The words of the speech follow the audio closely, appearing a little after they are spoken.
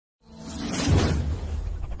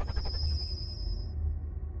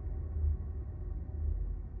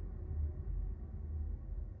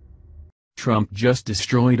Trump just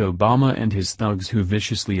destroyed Obama and his thugs who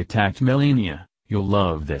viciously attacked Melania. You'll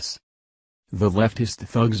love this. The leftist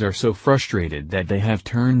thugs are so frustrated that they have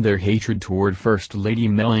turned their hatred toward First Lady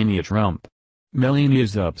Melania Trump.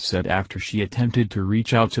 Melania's upset after she attempted to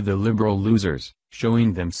reach out to the liberal losers,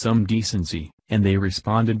 showing them some decency, and they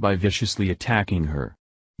responded by viciously attacking her.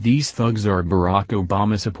 These thugs are Barack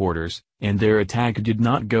Obama supporters, and their attack did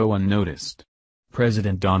not go unnoticed.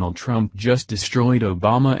 President Donald Trump just destroyed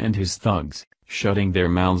Obama and his thugs, shutting their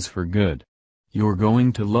mouths for good. You're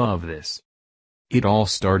going to love this. It all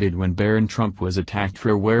started when Barron Trump was attacked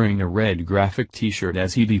for wearing a red graphic t-shirt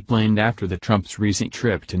as he deplaned after the Trump's recent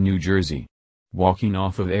trip to New Jersey. Walking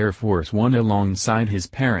off of Air Force One alongside his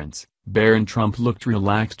parents, Barron Trump looked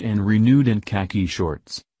relaxed and renewed in khaki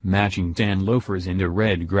shorts, matching tan loafers and a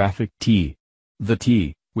red graphic tee. The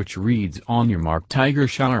tee, which reads "On your mark Tiger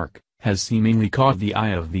Shark," has seemingly caught the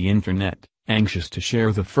eye of the internet, anxious to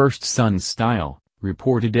share the first son's style,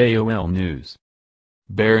 reported AOL News.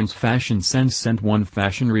 Barron's fashion sense sent one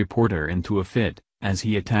fashion reporter into a fit, as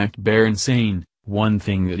he attacked Barron, saying, "One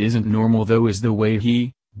thing that isn't normal though is the way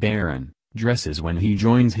he, Barron, dresses when he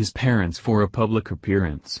joins his parents for a public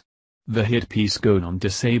appearance." The hit piece goes on to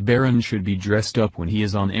say Barron should be dressed up when he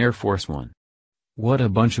is on Air Force One. What a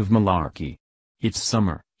bunch of malarkey. It's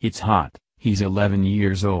summer, it's hot, he's 11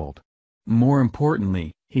 years old. More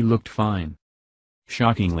importantly, he looked fine.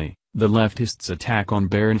 Shockingly, the leftists' attack on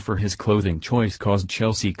Barron for his clothing choice caused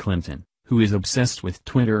Chelsea Clinton, who is obsessed with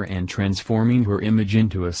Twitter and transforming her image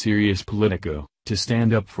into a serious politico, to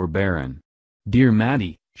stand up for Barron. "Dear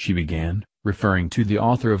Maddie," she began, referring to the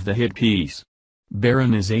author of the hit piece.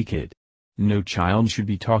 "Barron is a kid. No child should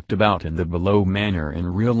be talked about in the below manner in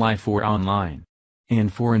real life or online.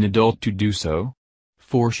 And for an adult to do so?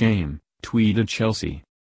 For shame," tweeted Chelsea.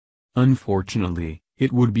 Unfortunately,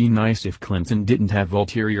 it would be nice if Clinton didn't have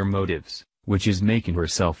ulterior motives, which is making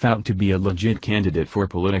herself out to be a legit candidate for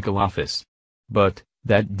political office. But,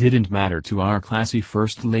 that didn't matter to our classy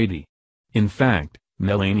First Lady. In fact,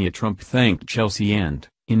 Melania Trump thanked Chelsea and,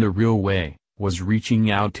 in a real way, was reaching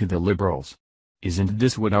out to the liberals. Isn't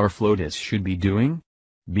this what our FLOTUS should be doing?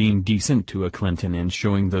 Being decent to a Clinton and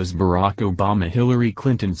showing those Barack Obama-Hillary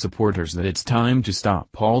Clinton supporters that it's time to stop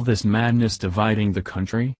all this madness dividing the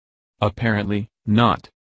country? Apparently, not.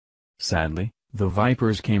 Sadly, the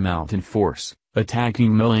Vipers came out in force,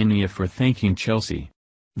 attacking Melania for thanking Chelsea.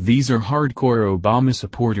 These are hardcore Obama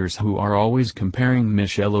supporters who are always comparing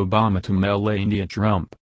Michelle Obama to Melania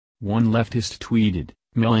Trump. One leftist tweeted,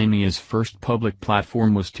 "Melania's first public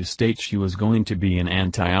platform was to state she was going to be an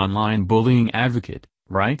anti-online bullying advocate,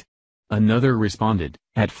 right?" Another responded,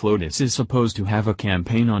 "FLOTUS is supposed to have a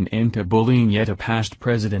campaign on anti-bullying, yet a past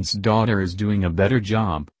president's daughter is doing a better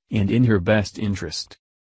job, and in her best interest."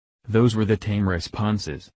 Those were the tame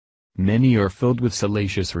responses. Many are filled with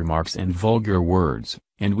salacious remarks and vulgar words,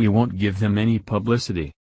 and we won't give them any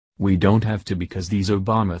publicity. We don't have to, because these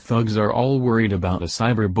Obama thugs are all worried about a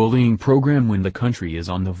cyberbullying program when the country is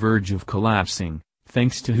on the verge of collapsing,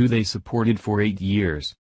 thanks to who they supported for 8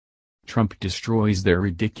 years. Trump destroys their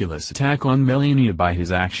ridiculous attack on Melania by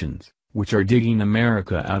his actions, which are digging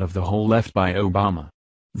America out of the hole left by Obama.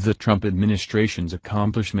 The Trump administration's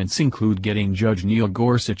accomplishments include getting Judge Neil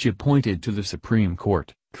Gorsuch appointed to the Supreme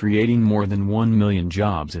Court, creating more than 1 million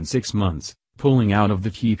jobs in 6 months, pulling out of the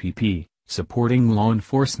TPP, supporting law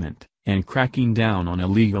enforcement, and cracking down on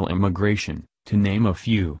illegal immigration, to name a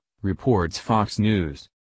few, reports Fox News.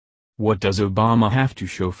 What does Obama have to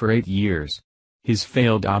show for 8 years? His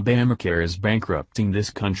failed Obamacare is bankrupting this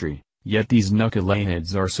country, yet these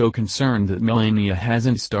knuckleheads are so concerned that Melania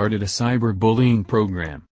hasn't started a cyberbullying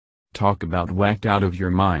program. Talk about whacked out of your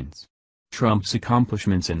minds. Trump's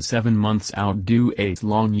accomplishments in 7 months outdo 8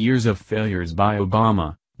 long years of failures by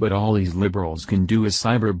Obama, but all these liberals can do is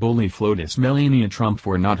cyberbully FLOTUS Melania Trump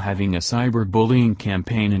for not having a cyberbullying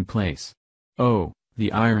campaign in place. Oh,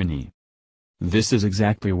 the irony. This is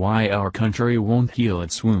exactly why our country won't heal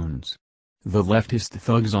its wounds. The leftist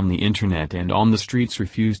thugs on the internet and on the streets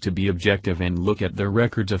refuse to be objective and look at the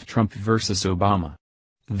records of Trump versus Obama.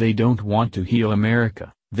 They don't want to heal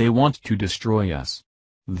America, they want to destroy us.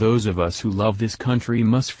 Those of us who love this country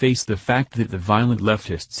must face the fact that the violent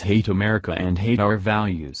leftists hate America and hate our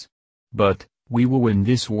values. But, we will win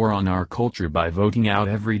this war on our culture by voting out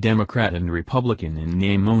every Democrat and Republican in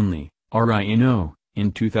name only, RINO,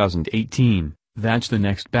 in 2018, that's the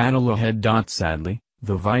next battle ahead. Sadly,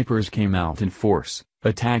 the Vipers came out in force,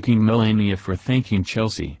 attacking Melania for thanking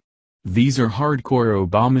Chelsea. These are hardcore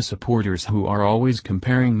Obama supporters who are always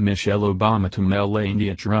comparing Michelle Obama to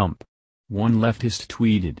Melania Trump. One leftist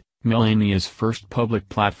tweeted, Melania's first public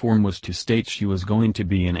platform was to state she was going to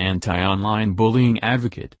be an anti-online bullying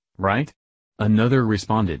advocate, right? Another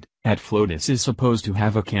responded, "At FLOTUS is supposed to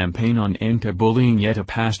have a campaign on anti-bullying, yet a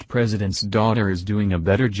past president's daughter is doing a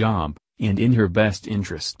better job, and in her best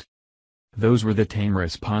interest." Those were the tame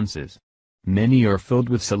responses. Many are filled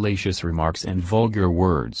with salacious remarks and vulgar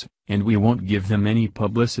words, and we won't give them any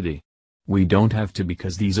publicity. We don't have to,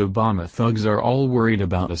 because these Obama thugs are all worried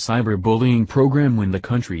about a cyberbullying program when the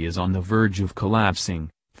country is on the verge of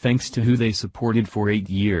collapsing, thanks to who they supported for 8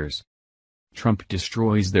 years. Trump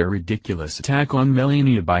destroys their ridiculous attack on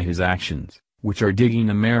Melania by his actions, which are digging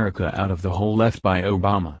America out of the hole left by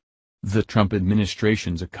Obama. The Trump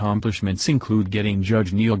administration's accomplishments include getting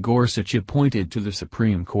Judge Neil Gorsuch appointed to the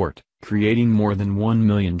Supreme Court, creating more than 1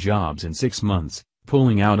 million jobs in 6 months,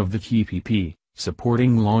 pulling out of the TPP,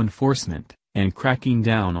 supporting law enforcement, and cracking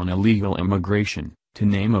down on illegal immigration, to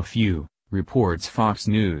name a few, reports Fox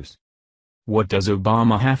News. What does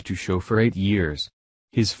Obama have to show for 8 years?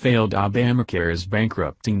 His failed Obamacare is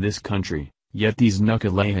bankrupting this country, yet these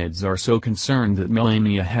knuckleheads are so concerned that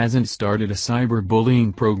Melania hasn't started a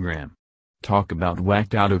cyberbullying program. Talk about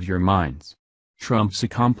whacked out of your minds. Trump's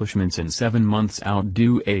accomplishments in 7 months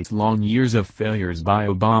outdo 8 long years of failures by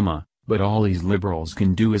Obama, but all these liberals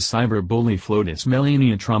can do is cyberbully FLOTUS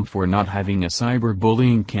Melania Trump for not having a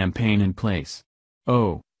cyberbullying campaign in place.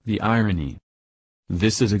 Oh, the irony.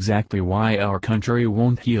 This is exactly why our country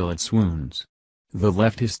won't heal its wounds. The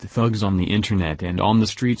leftist thugs on the internet and on the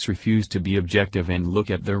streets refuse to be objective and look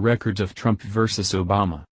at the records of Trump versus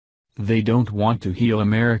Obama. They don't want to heal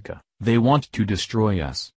America, they want to destroy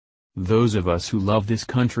us. Those of us who love this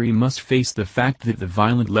country must face the fact that the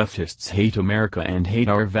violent leftists hate America and hate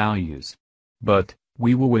our values. But,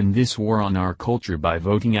 we will win this war on our culture by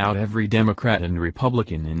voting out every Democrat and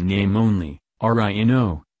Republican in name only,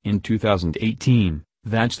 RINO, in 2018,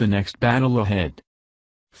 that's the next battle ahead.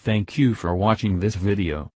 Thank you for watching this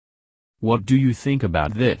video. What do you think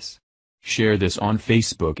about this? Share this on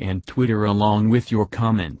Facebook and Twitter along with your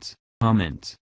comments.